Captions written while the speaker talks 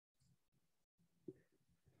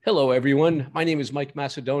Hello, everyone. My name is Mike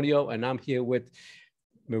Macedonio, and I'm here with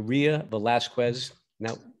Maria Velazquez.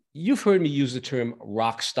 Now, you've heard me use the term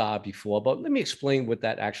rock star before, but let me explain what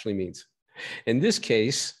that actually means. In this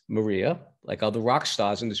case, Maria, like other rock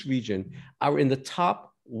stars in this region, are in the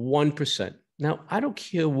top 1%. Now, I don't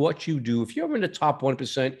care what you do. If you're in the top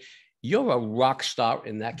 1%, you're a rock star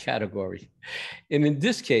in that category. And in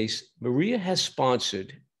this case, Maria has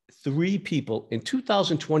sponsored three people in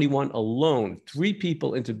 2021 alone, three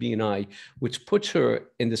people into BNI, which puts her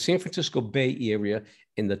in the San Francisco Bay Area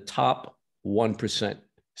in the top 1%.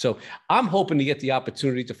 So I'm hoping to get the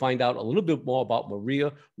opportunity to find out a little bit more about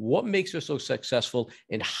Maria, what makes her so successful,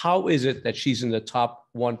 and how is it that she's in the top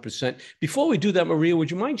 1%. Before we do that, Maria,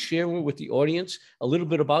 would you mind sharing with the audience a little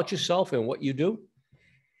bit about yourself and what you do?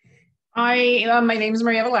 My name is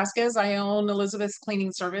Maria Velazquez. I own Elizabeth's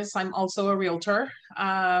Cleaning Service. I'm also a realtor,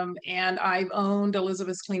 and I've owned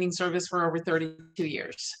Elizabeth's Cleaning Service for over 32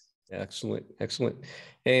 years. Excellent, excellent.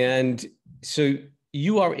 And so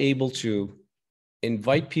you are able to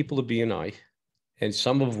invite people to BNI, and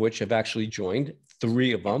some of which have actually joined,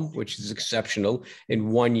 three of them, which is exceptional in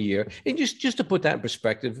 1 year. And just to put that in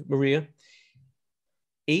perspective, Maria,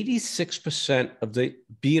 86% of the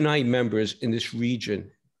BNI members in this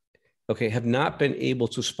region, okay, have not been able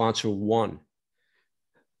to sponsor one.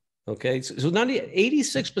 Okay, so not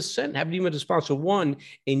 86% haven't even been able to sponsor one,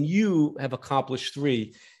 and you have accomplished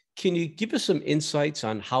three. Can you give us some insights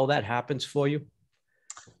on how that happens for you?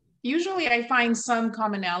 Usually I find some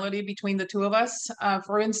commonality between the two of us.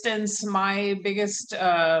 For instance, my biggest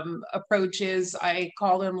approach is I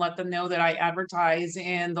call them, let them know that I advertise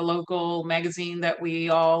in the local magazine that we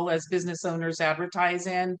all as business owners advertise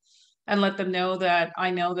in, and let them know that I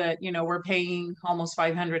know that, we're paying almost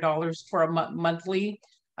 $500 for a monthly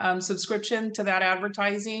subscription to that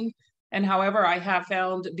advertising. And however, I have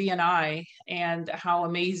found BNI and how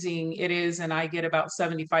amazing it is. And I get about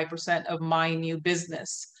 75% of my new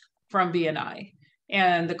business from BNI.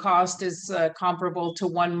 And the cost is comparable to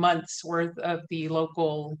 1 month's worth of the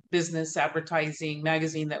local business advertising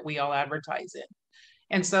magazine that we all advertise in.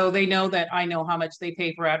 And so they know that I know how much they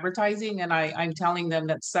pay for advertising, and I'm telling them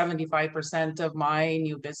that 75% of my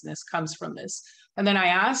new business comes from this. And then I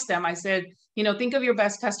asked them, I said, think of your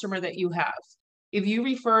best customer that you have. If you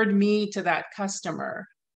referred me to that customer,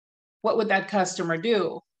 what would that customer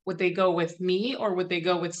do? Would they go with me, or would they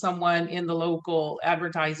go with someone in the local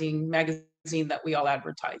advertising magazine that we all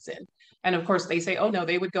advertise in? And of course they say, oh no,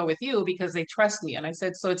 they would go with you because they trust me. And I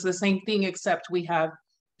said, so it's the same thing, except we have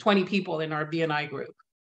 20 people in our BNI group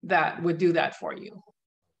that would do that for you.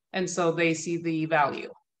 And so they see the value.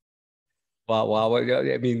 Wow.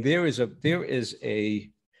 I mean, there is a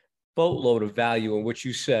boatload of value in what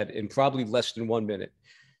you said in probably less than 1 minute.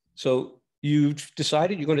 So you've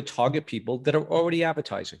decided you're going to target people that are already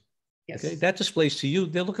advertising. Yes. Okay. That displays to you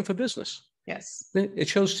they're looking for business. Yes. It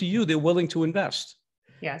shows to you they're willing to invest.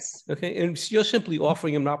 Yes. Okay. And you're simply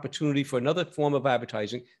offering them an opportunity for another form of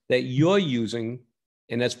advertising that you're using,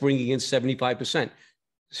 and that's bringing in 75%.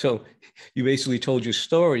 So you basically told your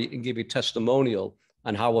story and gave a testimonial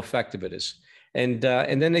on how effective it is. And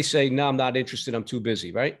then they say, no, I'm not interested. I'm too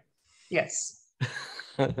busy, right? Yes.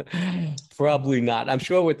 Probably not. I'm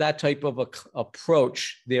sure with that type of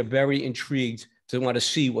approach, they're very intrigued to want to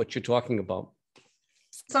see what you're talking about.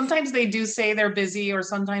 Sometimes they do say they're busy, or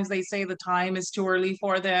sometimes they say the time is too early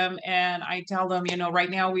for them. And I tell them, right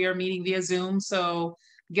now we are meeting via Zoom. So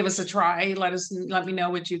give us a try. Let me know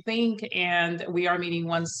what you think. And we are meeting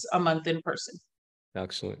once a month in person.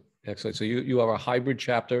 Excellent. Excellent. So you are a hybrid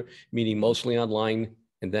chapter, meaning mostly online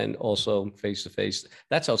and then also face-to-face.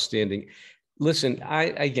 That's outstanding. Listen,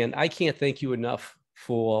 I can't thank you enough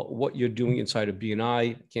for what you're doing inside of BNI.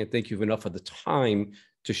 I can't thank you enough for the time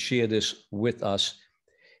to share this with us.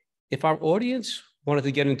 If our audience wanted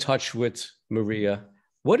to get in touch with Maria,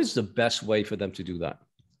 what is the best way for them to do that?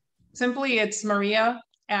 Simply, it's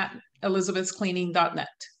maria@elizabethscleaning.net.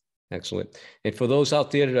 Excellent. And for those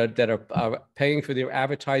out there that are paying for their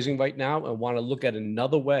advertising right now and want to look at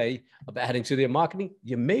another way of adding to their marketing,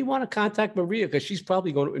 you may want to contact Maria, because she's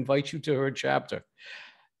probably going to invite you to her chapter.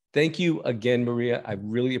 Thank you again, Maria. I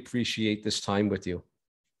really appreciate this time with you.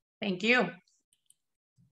 Thank you.